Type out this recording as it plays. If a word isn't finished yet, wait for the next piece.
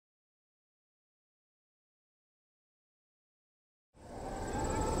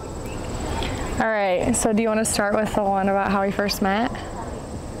All right, so do you want to start with the one about how we first met?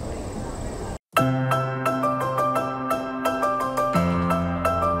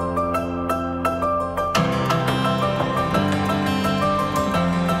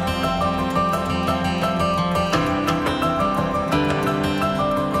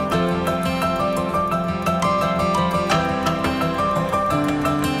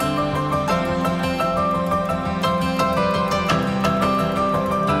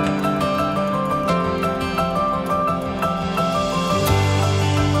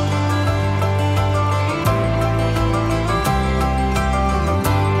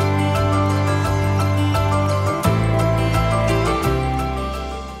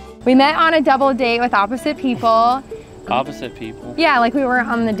 We met on a double date with opposite people. Opposite people? Yeah, like we were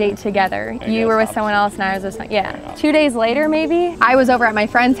on the date together. You were with someone else and I was with someone, yeah. 2 days later maybe, I was over at my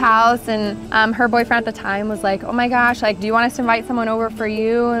friend's house and her boyfriend at the time was like, oh my gosh, like, do you want us to invite someone over for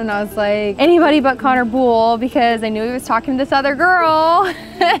you? And I was like, anybody but Connor Boole, because I knew he was talking to this other girl.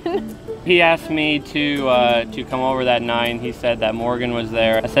 He asked me to come over that night, and he said that Morgan was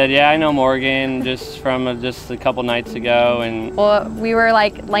there. I said, yeah, I know Morgan just from just a couple nights ago. And well, we were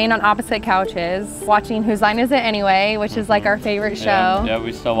like laying on opposite couches watching Whose Line Is It Anyway, which is like our favorite show. Yeah,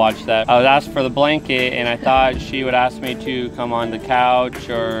 we still watch that. I was asked for the blanket, and I thought she would ask me to come on the couch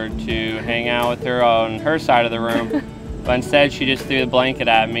or to hang out with her on her side of the room. But instead, she just threw the blanket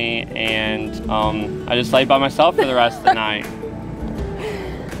at me, and I just laid by myself for the rest of the night.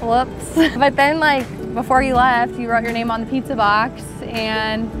 Whoops. But then, like, before you left, you wrote your name on the pizza box,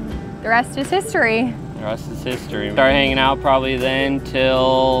 and the rest is history. The rest is history. Started hanging out probably then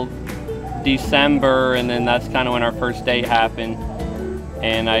till December, and then that's kind of when our first date happened.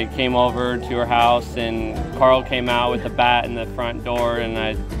 And I came over to her house, and Carl came out with a bat in the front door, and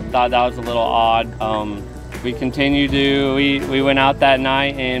I thought that was a little odd. We continued to, we went out that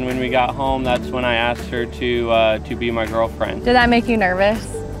night, and when we got home, that's when I asked her to be my girlfriend. Did that make you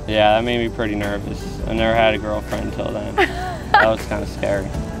nervous? Yeah, that made me pretty nervous. I never had a girlfriend until then. That was kind of scary.